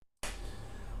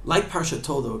Like Parshat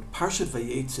Toldot, Parshat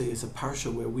Vayetze is a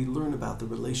parsha where we learn about the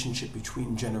relationship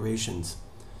between generations.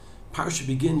 Parsha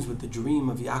begins with the dream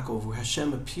of Yaakov, where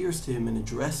Hashem appears to him and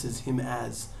addresses him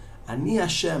as Ani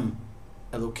Hashem,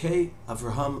 Elokei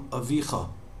Avraham Avicha,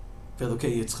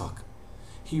 Velokei Yitzchak.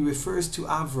 He refers to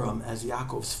Avram as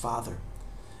Yaakov's father.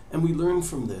 And we learn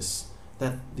from this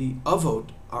that the Avot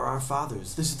are our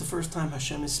fathers. This is the first time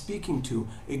Hashem is speaking to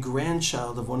a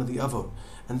grandchild of one of the Avot.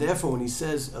 And therefore, when he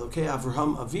says, Elokei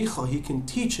Avraham Avicha, he can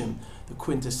teach him the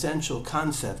quintessential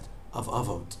concept of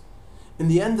Avot. In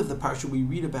the end of the parsha, we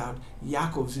read about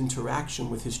Yaakov's interaction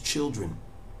with his children.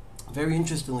 Very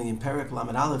interestingly, in Perek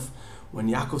Lamed Aleph, when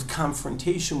Yaakov's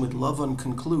confrontation with Lavan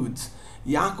concludes,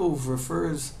 Yaakov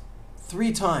refers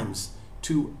 3 times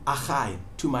to Achai,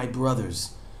 to my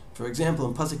brothers. For example,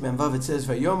 in Pasuk Memvav it says,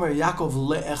 Vayomer Yaakov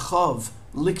le'echav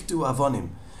liktu avonim.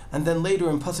 And then later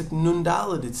in Pasuk Nun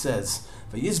Daled it says,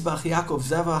 Vayizbach Yaakov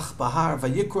zevach bahar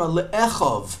vayikra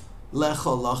le'echav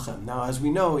lechol lachem. Now, as we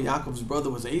know, Yaakov's brother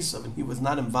was Esav, and he was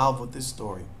not involved with this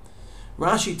story.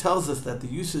 Rashi tells us that the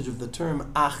usage of the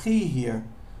term Achi here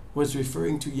was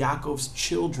referring to Yaakov's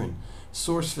children.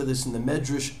 Source for this in the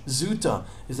Medrash Zuta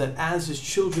is that as his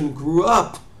children grew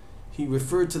up, he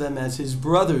referred to them as his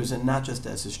brothers and not just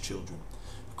as his children.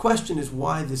 The question is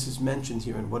why this is mentioned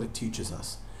here and what it teaches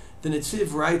us. The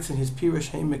Netziv writes in his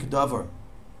Pirush Heimek Davar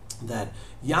that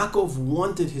Yaakov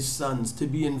wanted his sons to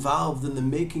be involved in the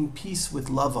making peace with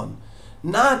Lavan,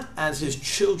 not as his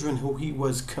children who he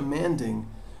was commanding,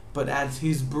 but as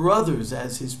his brothers,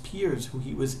 as his peers who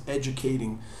he was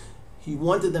educating. He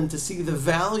wanted them to see the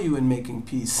value in making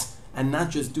peace and not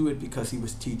just do it because he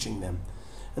was teaching them.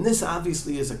 And this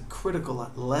obviously is a critical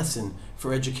lesson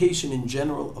for education in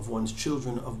general of one's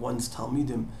children, of one's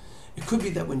Talmidim. It could be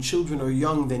that when children are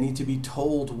young, they need to be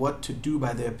told what to do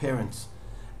by their parents.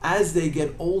 As they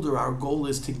get older, our goal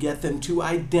is to get them to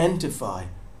identify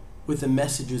with the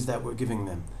messages that we're giving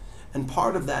them. And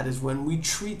part of that is when we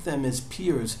treat them as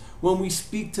peers, when we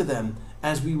speak to them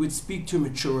as we would speak to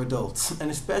mature adults, and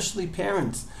especially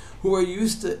parents who are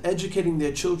used to educating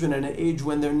their children at an age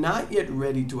when they're not yet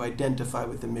ready to identify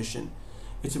with the mission.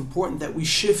 It's important that we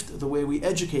shift the way we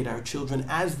educate our children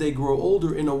as they grow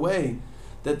older in a way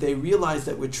that they realize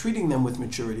that we're treating them with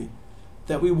maturity,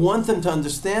 that we want them to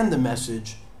understand the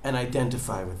message and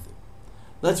identify with it.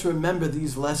 Let's remember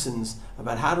these lessons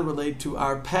about how to relate to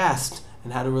our past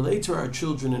and how to relate to our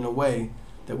children in a way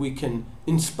that we can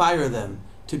inspire them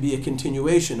to be a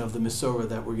continuation of the Masorah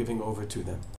that we're giving over to them.